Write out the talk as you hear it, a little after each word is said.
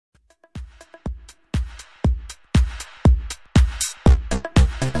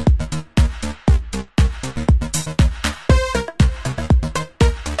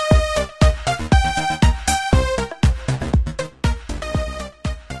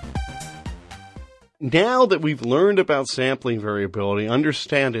Now that we've learned about sampling variability,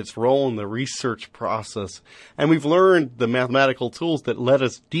 understand its role in the research process, and we've learned the mathematical tools that let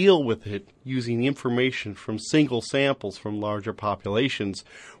us deal with it using information from single samples from larger populations,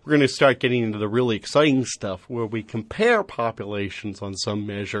 we're going to start getting into the really exciting stuff where we compare populations on some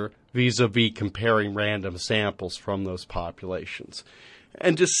measure vis-a-vis comparing random samples from those populations.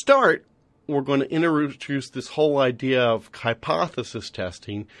 And to start, we're going to introduce this whole idea of hypothesis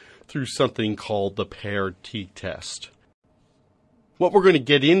testing through something called the paired t-test. What we're going to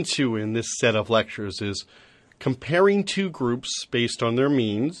get into in this set of lectures is comparing two groups based on their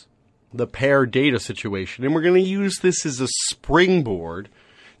means, the paired data situation, and we're going to use this as a springboard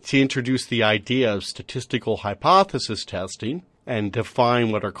to introduce the idea of statistical hypothesis testing and define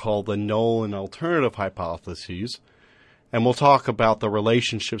what are called the null and alternative hypotheses. And we'll talk about the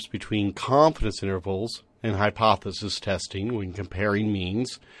relationships between confidence intervals and hypothesis testing when comparing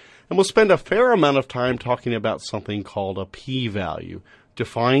means. And we'll spend a fair amount of time talking about something called a p-value,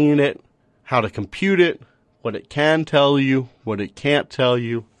 defining it, how to compute it, what it can tell you, what it can't tell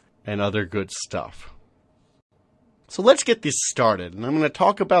you, and other good stuff. So let's get this started. And I'm going to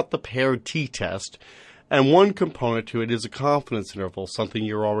talk about the paired t-test. And one component to it is a confidence interval, something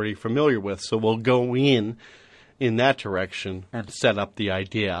you're already familiar with. So we'll go in that direction and set up the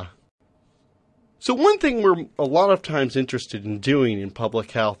idea. So one thing we're a lot of times interested in doing in public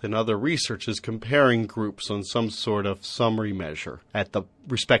health and other research is comparing groups on some sort of summary measure at the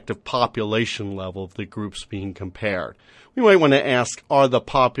respective population level of the groups being compared. We might want to ask, are the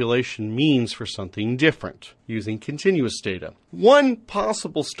population means for something different using continuous data? One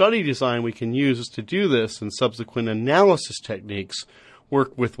possible study design we can use to do this, and subsequent analysis techniques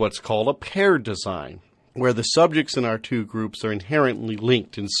work with what's called a paired design, where the subjects in our two groups are inherently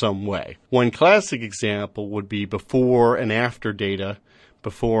linked in some way. One classic example would be before and after data,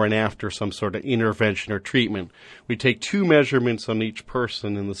 before and after some sort of intervention or treatment. We take two measurements on each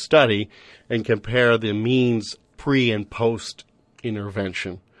person in the study and compare the means pre and post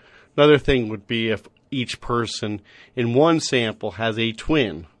intervention. Another thing would be if each person in one sample has a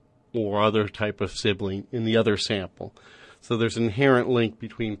twin or other type of sibling in the other sample. So there's an inherent link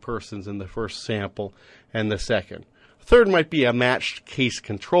between persons in the first sample and the second. A third might be a matched case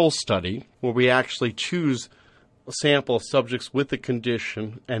control study, where we actually choose a sample of subjects with a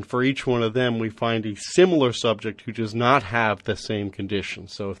condition, and for each one of them we find a similar subject who does not have the same condition.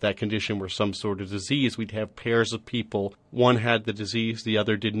 So if that condition were some sort of disease, we'd have pairs of people. One had the disease, the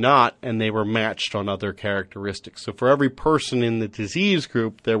other did not, and they were matched on other characteristics. So for every person in the disease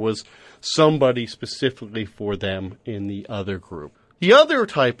group, there was somebody specifically for them in the other group. The other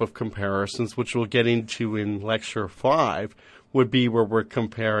type of comparisons, which we'll get into in Lecture 5, would be where we're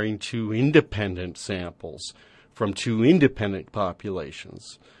comparing two independent samples from two independent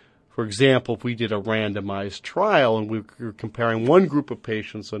populations. For example, if we did a randomized trial and we were comparing one group of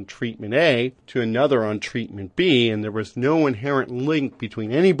patients on treatment A to another on treatment B, and there was no inherent link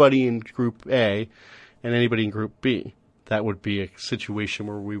between anybody in group A and anybody in group B, that would be a situation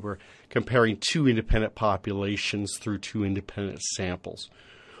where we were comparing two independent populations through two independent samples.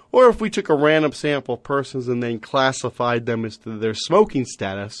 Or if we took a random sample of persons and then classified them as to their smoking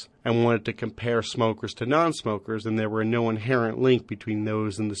status and wanted to compare smokers to non-smokers, and there were no inherent link between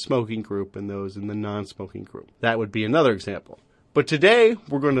those in the smoking group and those in the non-smoking group. That would be another example. But today,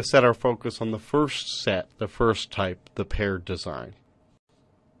 we're going to set our focus on the first set, the first type, the paired design.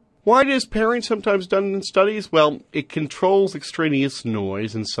 Why is pairing sometimes done in studies? Well, it controls extraneous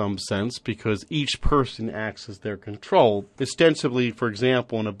noise in some sense because each person acts as their control. Ostensibly, for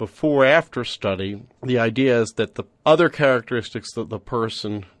example, in a before-after study, the idea is that the other characteristics of the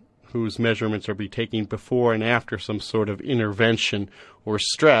person whose measurements are being taken before and after some sort of intervention or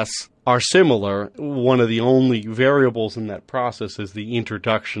stress are similar. One of the only variables in that process is the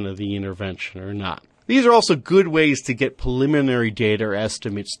introduction of the intervention or not. These are also good ways to get preliminary data or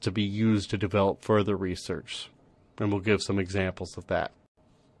estimates to be used to develop further research. And we'll give some examples of that.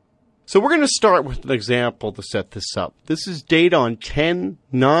 So we're going to start with an example to set this up. This is data on 10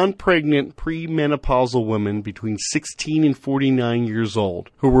 non-pregnant premenopausal women between 16 and 49 years old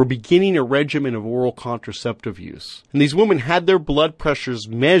who were beginning a regimen of oral contraceptive use. And these women had their blood pressures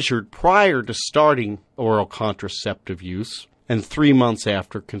measured prior to starting oral contraceptive use and 3 months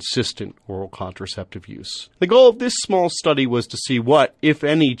after consistent oral contraceptive use. The goal of this small study was to see what, if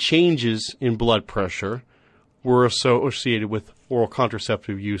any, changes in blood pressure were associated with oral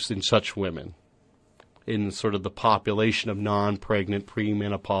contraceptive use in such women, in sort of the population of non-pregnant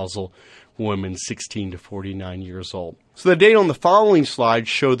premenopausal women 16 to 49 years old. So the data on the following slide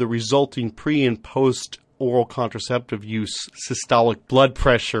show the resulting pre and post oral contraceptive use systolic blood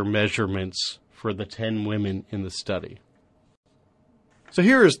pressure measurements for the 10 women in the study. So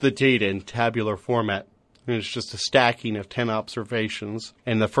here is the data in tabular format. And it's just a stacking of 10 observations.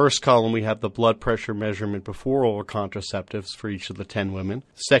 In the first column, we have the blood pressure measurement before oral contraceptives for each of the 10 women.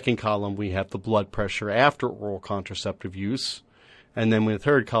 Second column, we have the blood pressure after oral contraceptive use. And then in the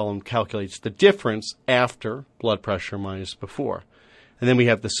third column, calculates the difference after blood pressure minus before. And then we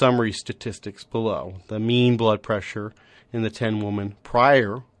have the summary statistics below. The mean blood pressure in the 10 women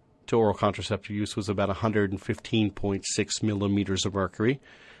prior to oral contraceptive use was about 115.6 millimeters of mercury.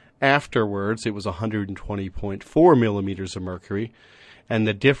 Afterwards, it was 120.4 millimeters of mercury, and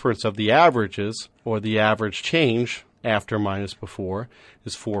the difference of the averages, or the average change after minus before,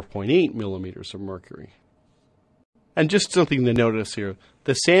 is 4.8 millimeters of mercury. And just something to notice here,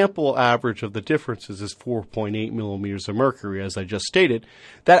 the sample average of the differences is 4.8 millimeters of mercury, as I just stated.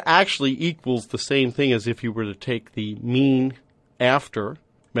 That actually equals the same thing as if you were to take the mean after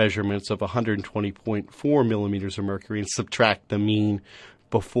measurements of 120.4 millimeters of mercury and subtract the mean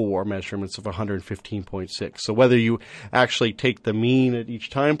before measurements of 115.6. So whether you actually take the mean at each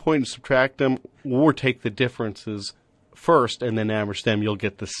time point and subtract them, or take the differences first and then average them, you'll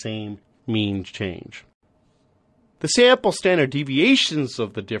get the same mean change. The sample standard deviations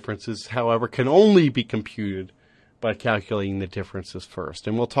of the differences, however, can only be computed by calculating the differences first.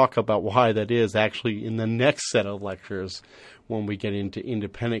 And we'll talk about why that is actually in the next set of lectures when we get into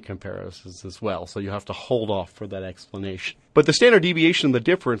independent comparisons as well. So you have to hold off for that explanation. But the standard deviation of the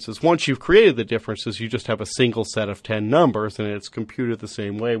differences, once you've created the differences, you just have a single set of 10 numbers and it's computed the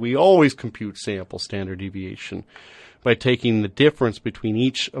same way. We always compute sample standard deviation by taking the difference between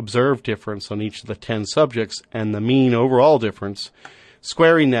each observed difference on each of the 10 subjects and the mean overall difference,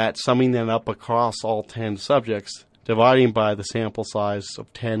 squaring that, summing that up across all 10 subjects, dividing by the sample size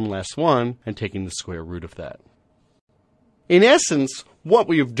of 10 less 1, and taking the square root of that. In essence, what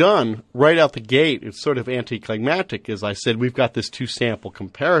we've done right out the gate is sort of anticlimactic. As I said, we've got this two-sample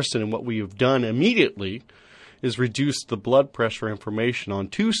comparison, and what we have done immediately is reduce the blood pressure information on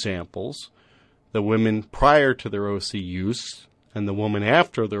two samples, the women prior to their OC use and the woman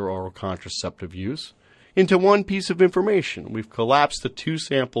after their oral contraceptive use, into one piece of information. We've collapsed the two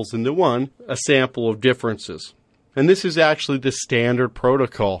samples into one, a sample of differences. And this is actually the standard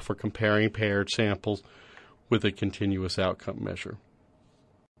protocol for comparing paired samples with a continuous outcome measure.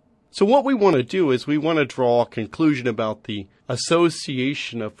 So what we want to do is we want to draw a conclusion about the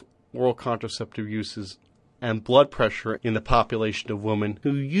association of oral contraceptive uses and blood pressure in the population of women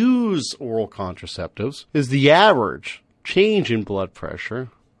who use oral contraceptives. Is the average change in blood pressure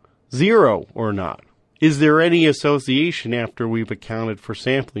zero or not? Is there any association after we've accounted for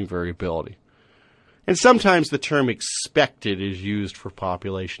sampling variability? And sometimes the term expected is used for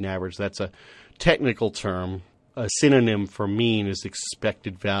population average. That's a technical term. A synonym for mean is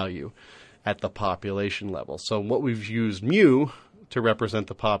expected value at the population level. So what we've used mu to represent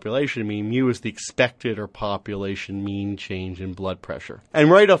the population mean. Mu is the expected or population mean change in blood pressure.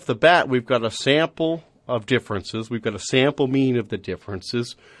 And right off the bat, we've got a sample of differences. We've got a sample mean of the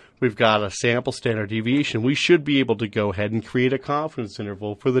differences. We've got a sample standard deviation. We should be able to go ahead and create a confidence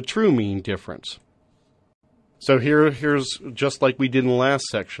interval for the true mean difference. So here's just like we did in the last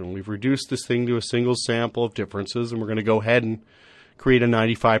section. We've reduced this thing to a single sample of differences, and we're going to go ahead and create a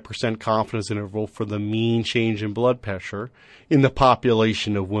 95% confidence interval for the mean change in blood pressure in the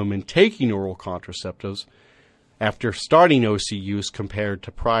population of women taking oral contraceptives after starting OC use compared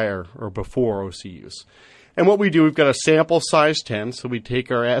to prior or before OC use. And what we do, we've got a sample size 10, so we take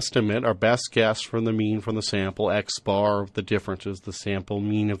our estimate, our best guess from the mean from the sample, X bar of the differences, the sample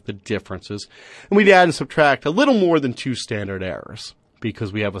mean of the differences, and we'd add and subtract a little more than 2 standard errors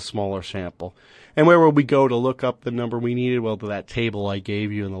because we have a smaller sample. And where would we go to look up the number we needed? Well, to that table I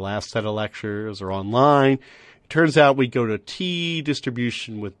gave you in the last set of lectures or online. It turns out we go to T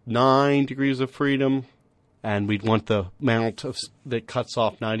distribution with 9 degrees of freedom, and we'd want the amount that cuts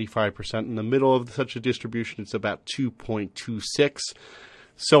off 95% in the middle of such a distribution. It's about 2.26.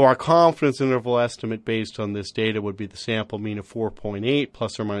 So our confidence interval estimate based on this data would be the sample mean of 4.8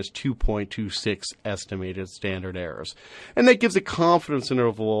 plus or minus 2.26 estimated standard errors. And that gives a confidence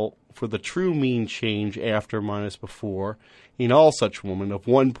interval for the true mean change after minus before in all such women of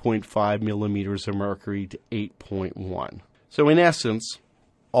 1.5 millimeters of mercury to 8.1. So in essence,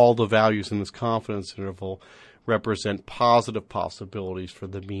 all the values in this confidence interval represent positive possibilities for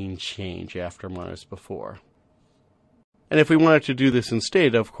the mean change after minus before. And if we wanted to do this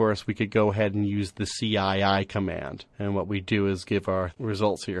instead, of course, we could go ahead and use the CII command. And what we do is give our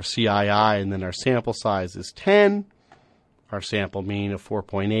results here, CII, and then our sample size is 10, our sample mean of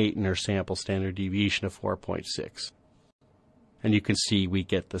 4.8, and our sample standard deviation of 4.6. And you can see we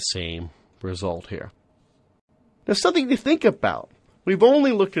get the same result here. Now, something to think about. We've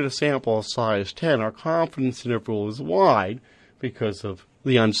only looked at a sample of size 10. Our confidence interval is wide because of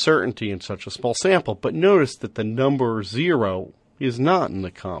the uncertainty in such a small sample. But notice that the number 0 is not in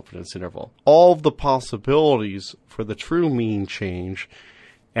the confidence interval. All of the possibilities for the true mean change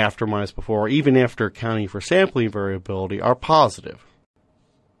after minus before, or even after accounting for sampling variability, are positive.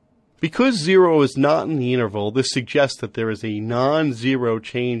 Because 0 is not in the interval, this suggests that there is a non-zero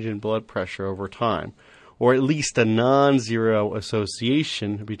change in blood pressure over time, or at least a non-zero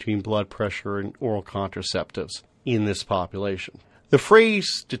association between blood pressure and oral contraceptives in this population. The phrase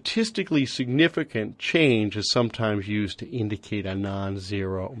statistically significant change is sometimes used to indicate a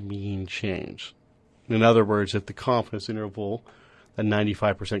non-zero mean change. In other words, if the confidence interval, the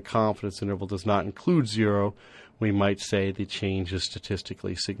 95% confidence interval, does not include 0, we might say the change is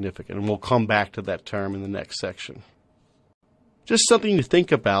statistically significant. And we'll come back to that term in the next section. Just something to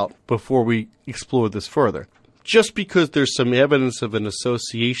think about before we explore this further. Just because there's some evidence of an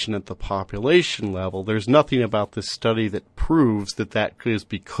association at the population level, there's nothing about this study that proves that that is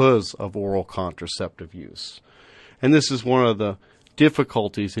because of oral contraceptive use. And this is one of the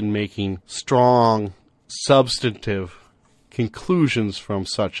difficulties in making strong, substantive conclusions from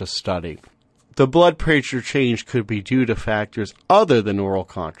such a study. The blood pressure change could be due to factors other than oral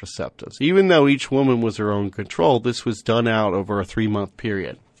contraceptives. Even though each woman was her own control, this was done out over a 3-month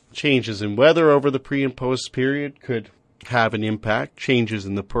period. Changes in weather over the pre and post period could have an impact. Changes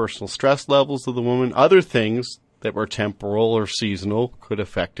in the personal stress levels of the woman, other things that were temporal or seasonal could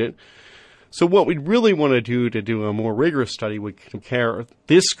affect it. So what we'd really want to do a more rigorous study would compare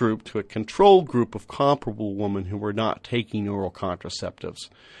this group to a control group of comparable women who were not taking oral contraceptives.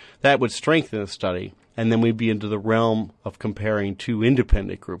 That would strengthen the study, and then we'd be into the realm of comparing two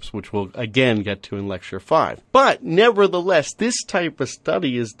independent groups, which we'll again get to in Lecture 5. But nevertheless, this type of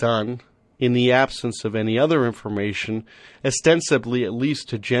study is done in the absence of any other information, ostensibly at least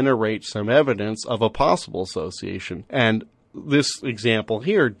to generate some evidence of a possible association. And this example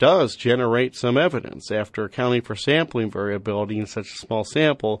here does generate some evidence. After accounting for sampling variability in such a small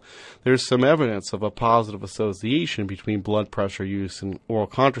sample, there's some evidence of a positive association between blood pressure use and oral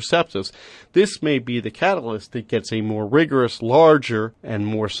contraceptives. This may be the catalyst that gets a more rigorous, larger, and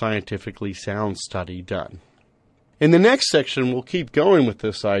more scientifically sound study done. In the next section, we'll keep going with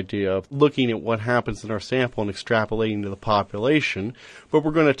this idea of looking at what happens in our sample and extrapolating to the population, but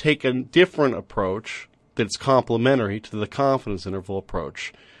we're going to take a different approach that's complementary to the confidence interval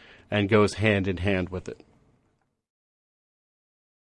approach and goes hand in hand with it.